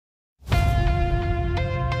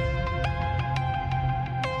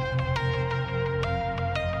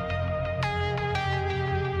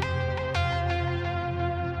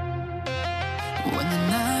When the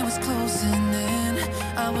night was closing in,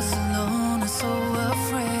 I was alone and so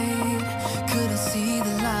afraid. Couldn't see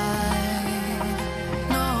the light,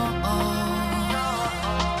 no.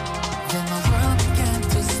 Then my world began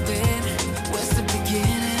to spin. Where's the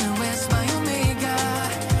beginning and where's my omega?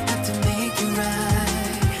 Have to make it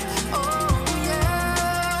right. Oh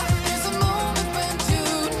yeah. There's a moment when you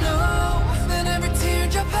know that every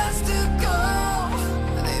teardrop has to go.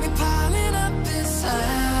 They be piling up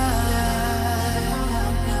inside.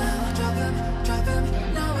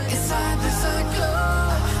 Inside this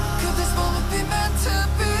cyclone, could this moment be meant to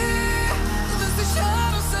be? Lose the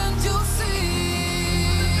shadows and you'll see.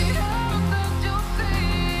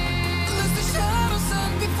 Lose the shadows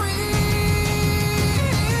and be free.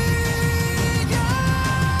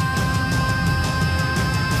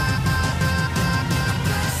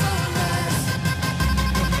 Black sunrise,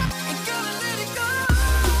 ain't gonna let it go.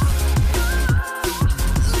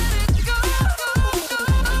 Let it go.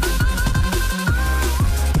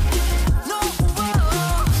 No,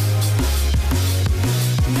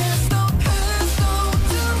 there's no past, no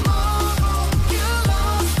tomorrow. You're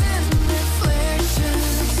lost in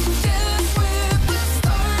reflections. Dance with the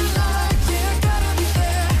starlight. You gotta be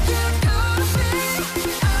there. You gotta be.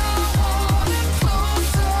 I want it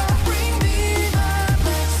closer. Bring me my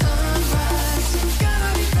black sunrise. Gotta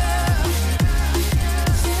be there.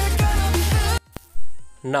 You gotta be there.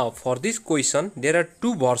 Now for this question there are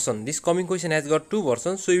two versions. This coming question has got two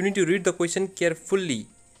versions, so you need to read the question carefully.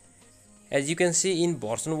 As you can see in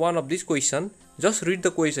version 1 of this question, just read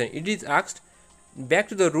the question. It is asked, back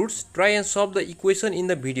to the roots, try and solve the equation in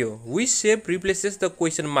the video. Which shape replaces the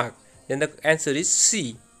question mark? Then the answer is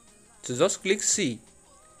C. So just click C.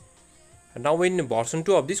 And now in version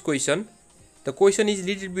 2 of this question, the question is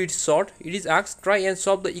little bit short. It is asked, try and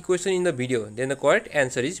solve the equation in the video. Then the correct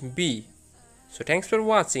answer is B. So thanks for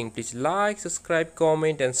watching. Please like, subscribe,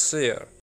 comment and share.